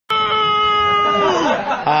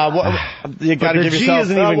You got to give yourself.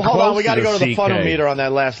 Hold on, we got to go to the funnel CK. meter on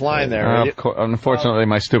that last line there. Unfortunately,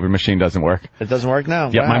 my stupid machine doesn't work. It doesn't work now.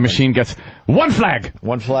 Yeah, my machine gets 1 flag.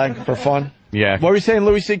 1 flag for fun. Yeah. What were you saying,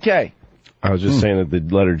 Louis C.K.? I was just saying that the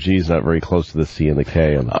letter G is not very close to the C and the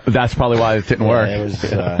K. And that's probably why it didn't work.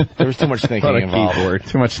 There was too much thinking involved.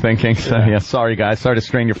 Too much thinking. So, yeah, sorry, guys. Sorry to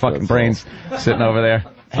strain your fucking brains sitting over there.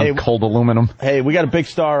 Hey, cold aluminum. Hey, we got a big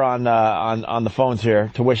star on the phones here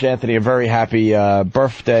to wish Anthony a very happy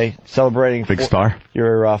birthday, celebrating big star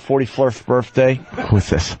your 44th birthday. Who's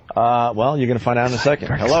this? Well, you're gonna find out in a second.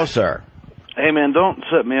 Hello, sir. Hey, man, don't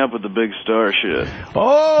set me up with the big star shit.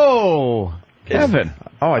 Oh, Kevin.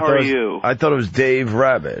 Oh, How are you? I thought it was Dave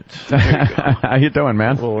Rabbit. How you doing,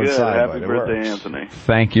 man? Good. Happy birthday, Anthony.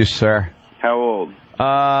 Thank you, sir. How old?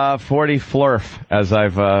 40 flurf, as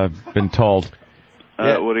I've been told. What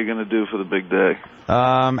are you going to do for the big day?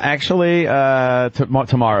 Actually,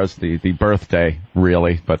 tomorrow's the birthday,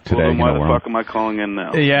 really, but today, Well, then why the we're fuck am I calling in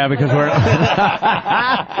now? Yeah, because we're...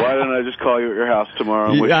 Why don't I just call you at your house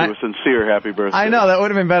tomorrow and wish you a sincere happy birthday? I know, that would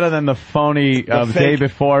have been better than the phony day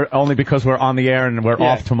before, only because we're on the air and we're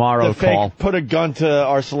off tomorrow call. Put a gun to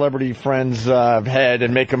our celebrity friend's head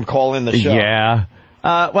and make them call in the show. Yeah.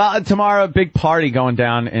 Well, tomorrow, a big party going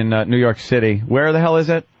down in New York City. Where the hell is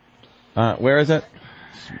it? Where is it?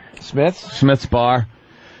 Smith's Bar.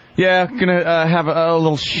 Yeah, gonna have a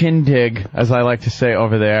little shindig, as I like to say,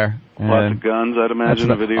 over there. Lots of guns, I'd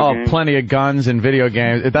imagine, in video games. Oh, plenty of guns and video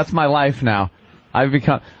games. That's my life now.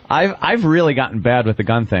 I've really gotten bad with the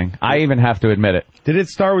gun thing. I even have to admit it. Did it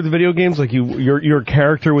start with the video games? Like your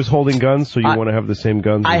character was holding guns, so you want to have the same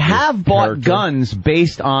guns? I have bought guns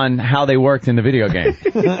based on how they worked in the video game,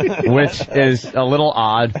 which is a little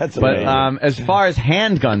odd. But as far as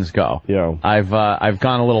handguns go, I've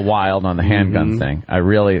gone a little wild on the handgun thing. I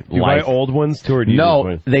really you buy old ones too, or do you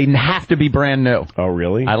no, they have to be brand new. Oh,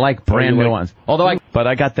 really? I like brand new ones. Although but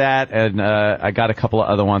I got that, and I got a couple of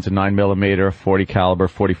other ones, a 9mm, 40 caliber,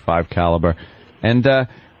 45 caliber, and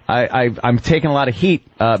I'm taking a lot of heat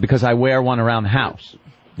because I wear one around the house.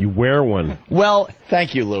 You wear one? Well,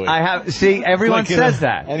 thank you, Louis. I have. See, everyone says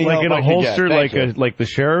that. Like in a holster, like the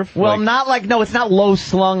sheriff. Well, not like it's not low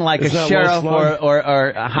slung like a sheriff or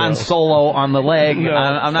a Han Solo on the leg. No,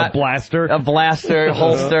 I'm not a blaster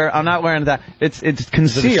holster. I'm not wearing that. It's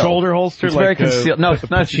concealed. Is it a shoulder holster. It's like very concealed. No, it's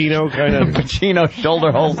not Pacino kind of Pacino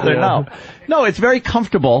shoulder holster. No, it's very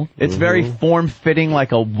comfortable. It's very form fitting,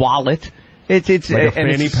 like a wallet. It's like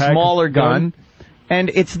a smaller gun, and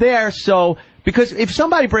it's there so. Because if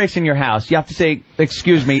somebody breaks in your house, you have to say,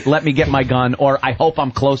 excuse me, let me get my gun, or I hope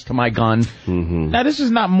I'm close to my gun. Now, this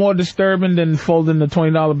is not more disturbing than folding the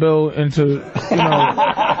 $20 bill into,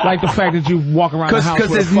 like the fact that you walk around the house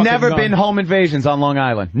with a there's fucking never gun. been home invasions on Long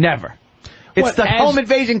Island. Never. It's the home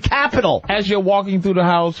invasion capital. As you're walking through the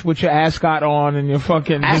house with your ascot on and your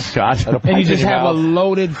fucking... Ascot? And you just have a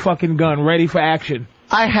loaded fucking gun ready for action.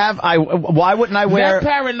 Why wouldn't I wear... That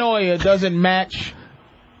paranoia doesn't match...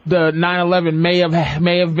 The 9/11 may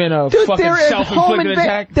have been a fucking self-inflicted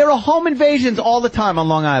attack. There are home invasions all the time on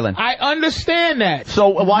Long Island. I understand that. So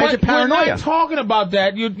why is it paranoia? We're not talking about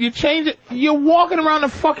that. You change it. You're walking around the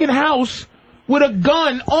fucking house with a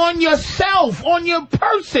gun on yourself, on your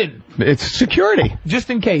person. It's security, just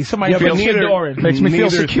in case somebody breaks your door in. Makes me feel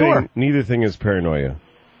secure. Neither thing is paranoia.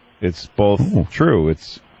 It's both true.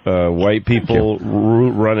 It's white people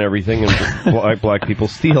run everything, and black people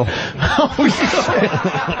steal.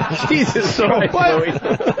 Jesus Christ, Louis.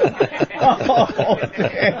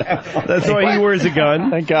 That's why he wears a gun.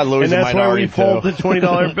 Thank God Louis is a minority, and that's why we fold the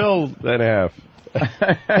 $20 bill in half.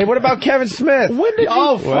 Hey, what about Kevin Smith? When did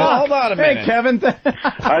hold on a minute. Hey, Kevin.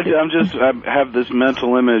 I have this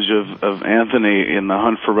mental image of Anthony in the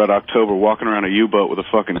Hunt for Red October walking around a U-boat with a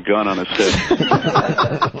fucking gun on his hip,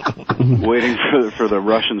 waiting for the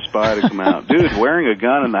Russian spy to come out. Dude, wearing a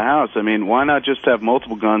gun in the house. I mean, why not just have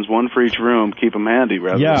multiple guns, one for each room, keep them handy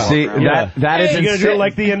rather than see that is you're gonna do it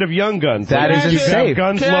like the end of Young Guns. That is insane.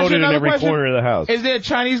 Guns loaded in every corner of the house. Is there a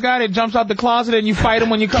Chinese guy that jumps out the closet and you fight him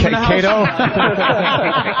when you come in the house? Kato?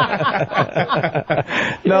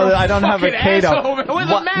 No, I don't have a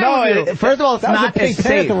Kato. First of all, it's not as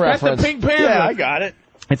safe. That's the Pink Panther. Yeah, I got it.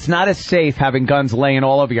 It's not as safe having guns laying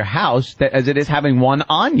all over your house as it is having one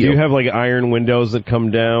on you. Do you have like iron windows that come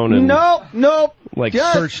down? And Nope. Like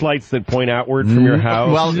searchlights that point outward from your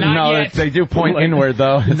house? Well, no, they do point inward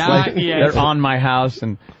though. It's like they're on my house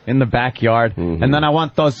and in the backyard. And then I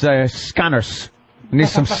want those scanners. I need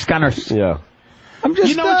some scanners. Yeah. I'm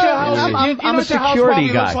just, I'm a security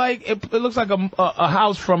guy. Looks like? It looks like a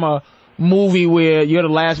house from a movie where you're the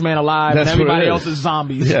last man alive That's and everybody what it else is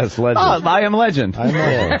zombies. Yes, Legend. Oh, I Am Legend.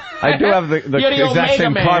 I do have the You're the exact Omega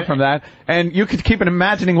same Man. car from that. And you could keep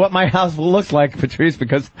imagining what my house looks like, Patrice,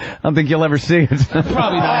 because I don't think you'll ever see it.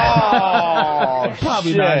 Probably not. Oh,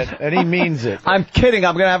 Probably shit. not. And he means it. I'm kidding.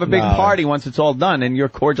 I'm going to have a big No. party once it's all done, and you're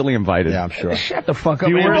cordially invited. Yeah, I'm sure. Shut the fuck up.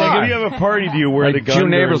 Do you wear, man. like, if you have a party, do you wear My the gun Jew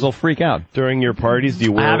neighbors during, will freak out. during your parties? Do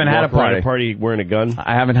you wear, I haven't had a walk around party. party wearing a gun?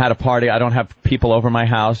 I haven't had a party. I don't have people over my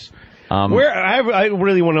house. Where I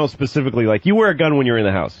really want to know specifically, like, you wear a gun when you're in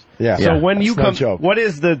the house. Yeah. So when That's you no come, joke. what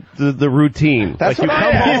is the routine? That's like, what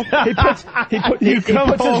you I come asked. home. He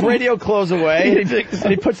puts his radio clothes away, and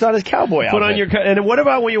he puts on his cowboy outfit. Put on your and what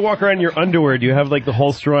about when you walk around in your underwear? Do you have like the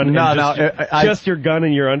holster on? No, and just your gun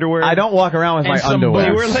and your underwear. I don't walk around with And my some underwear.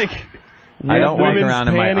 You wear like I don't walk women's around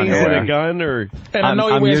in my panties underwear. and a gun, or And I know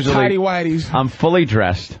he I'm wears usually- tidy whities. I'm fully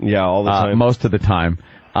dressed. yeah, all the time. Most of the time.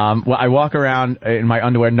 Well, I walk around in my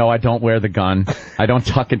underwear. No, I don't wear the gun. I don't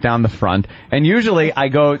tuck it down the front. And usually I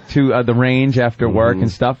go to the range after work and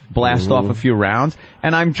stuff, blast off a few rounds,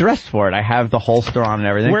 and I'm dressed for it. I have the holster on and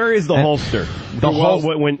everything. Where is the holster?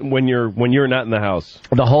 When you're not in the house.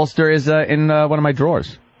 The holster is in one of my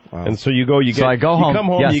drawers. And so you go, So I go home, you come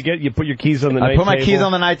home, yes. you put your keys on the night I put my table. keys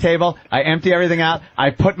on the night table. I empty everything out. I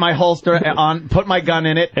put my holster on, put my gun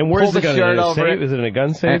in it, And where's pull the gun? shirt In a over safe? it. Is it in a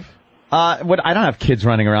gun safe? What? I don't have kids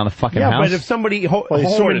running around the fucking Yeah, house. but if somebody home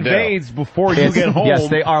sorted it out. invades before you Yes, get home, yes,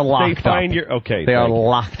 they are locked They find up. your okay. They are thank you.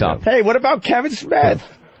 locked up. Hey, what about Kevin Smith?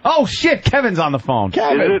 Oh shit! Kevin's on the phone.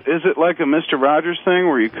 Kevin. Is it like a Mr. Rogers thing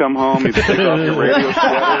where you come home, you take off your radio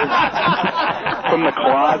sweater from the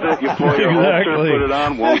closet, you pull your holster, Exactly. put it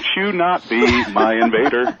on? Won't you not be my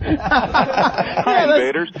invader? Hi,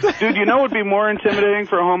 invaders. Dude, you know what would be more intimidating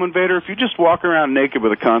for a home invader? If you just walk around naked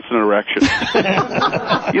with a constant erection.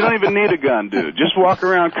 You don't even need a gun, dude. Just walk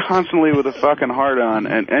around constantly with a fucking heart on,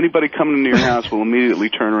 and anybody coming into your house will immediately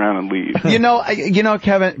turn around and leave. You know,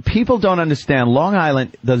 Kevin, people don't understand. Long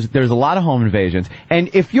Island, there's a lot of home invasions.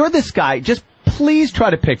 And if you're this guy, just please try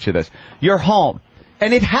to picture this. You're home.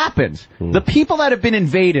 And it happens. The people that have been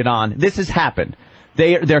invaded on, this has happened.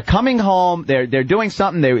 They're coming home, they're doing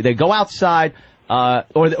something, they go outside,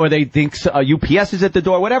 or they think UPS is at the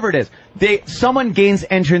door, whatever it is. Someone gains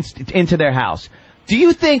entrance into their house. Do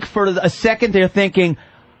you think for a second they're thinking,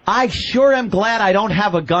 I sure am glad I don't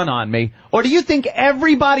have a gun on me? Or do you think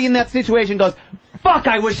everybody in that situation goes, fuck,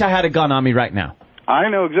 I wish I had a gun on me right now? I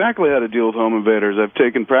know exactly how to deal with home invaders. I've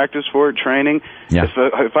taken practice for it, training. Yeah.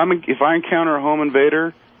 If I encounter a home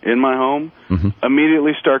invader in my home,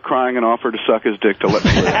 immediately start crying and offer to suck his dick to let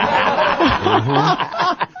me live.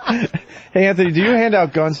 Hey, Anthony, do you hand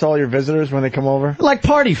out guns to all your visitors when they come over? Like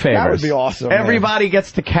party favors. That would be awesome, man. Everybody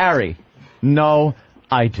gets to carry. No,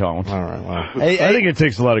 I don't. All right, well. I think it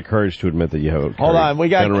takes a lot of courage to admit that you have a Hold on, we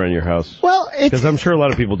got- gun around your house. Well, it's... Because I'm sure a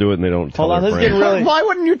lot of people do it and they don't tell Hold on, their this is friends. getting really... Why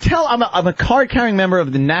wouldn't you tell? I'm a card-carrying member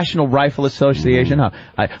of the National Rifle Association.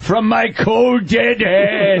 From my cold dead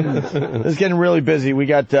hand. This is getting really busy. We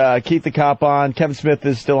got Keith the cop on. Kevin Smith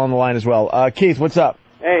is still on the line as well. Keith, what's up?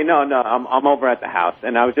 Hey, no, I'm over at the house,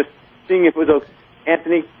 and I was just seeing if it was okay.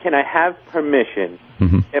 Anthony, can I have permission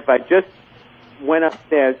if I just went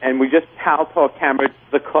upstairs and we just pal talk camera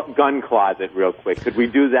the gun closet real quick? Could we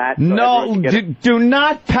do that? So No, everyone can get do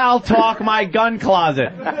not pal talk my gun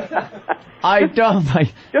closet. I don't. just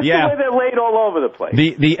the way they're laid all over the place.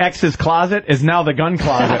 The ex's closet is now the gun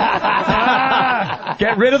closet.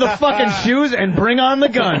 Get rid of the fucking shoes and bring on the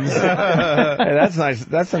guns. Hey, that's nice.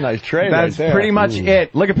 That's a nice trade. That's right there. pretty much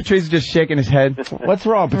it. Look at Patrice just shaking his head. What's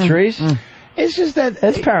wrong, Patrice? It's just that...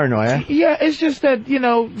 That's paranoia. Yeah, it's just that,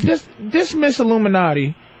 this Miss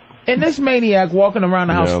Illuminati and this maniac walking around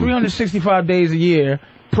the house 365 days a year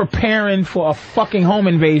preparing for a fucking home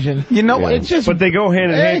invasion. You know what? It's just... But they go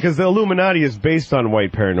hand in hand because the Illuminati is based on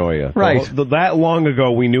white paranoia. Right. That long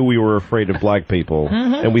ago, we knew we were afraid of black people,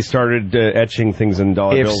 and we started etching things in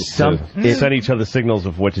dollar bills to send each other signals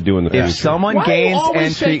of what to do in the future. If someone Why do you gains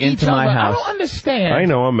always say entry into each my other? house... I don't understand. I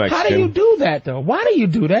know, I'm How do Mexican. you do that, though? Why do you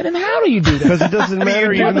do that, and how do you do that? Because it doesn't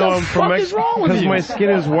matter, even What though the I'm from fuck is wrong with Because you? my skin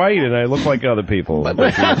is white and I look like other people. But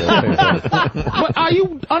are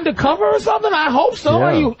you undercover or something? I hope so.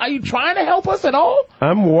 Yeah. Are you trying to help us at all?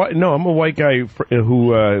 I'm white. No, I'm a white guy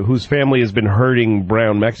whose family has been hurting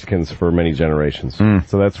brown Mexicans for many generations.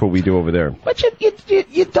 So that's what we do over there. But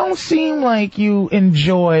you don't seem like you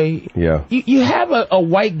enjoy. Yeah. You have a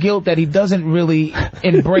white guilt that he doesn't really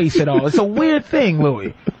embrace at all. It's a weird thing,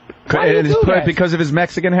 Louis. Why do you do that? Because of his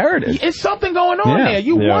Mexican heritage. It's something going on Yeah. there.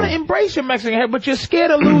 You Yeah. want to embrace your Mexican heritage, but you're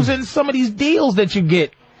scared of losing some of these deals that you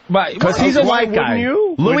get. Because he's a white guy. wouldn't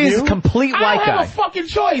you? Louis is a complete I white don't guy. have a fucking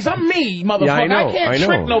choice. I'm me, motherfucker. Yeah, I know, I can't I know.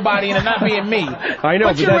 trick nobody into not being me. I know,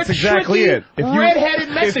 but you're that's a exactly tricky, it. If you- red-headed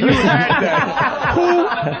Mexican who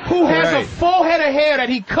has Right. a full head of hair that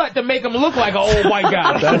he cut to make him look like an old white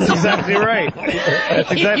guy. That's exactly right.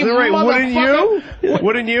 That's exactly You right. Wouldn't you?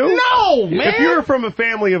 Wouldn't you? No, man. If you were from a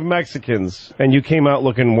family of Mexicans and you came out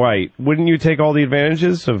looking white, wouldn't you take all the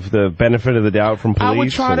advantages of the benefit of the doubt from police? I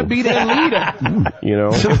would try to be their leader. You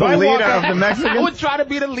know, The if I walk leader out- of the Mexicans? I would try to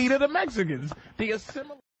be the leader of the Mexicans. The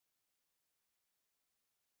assimilation.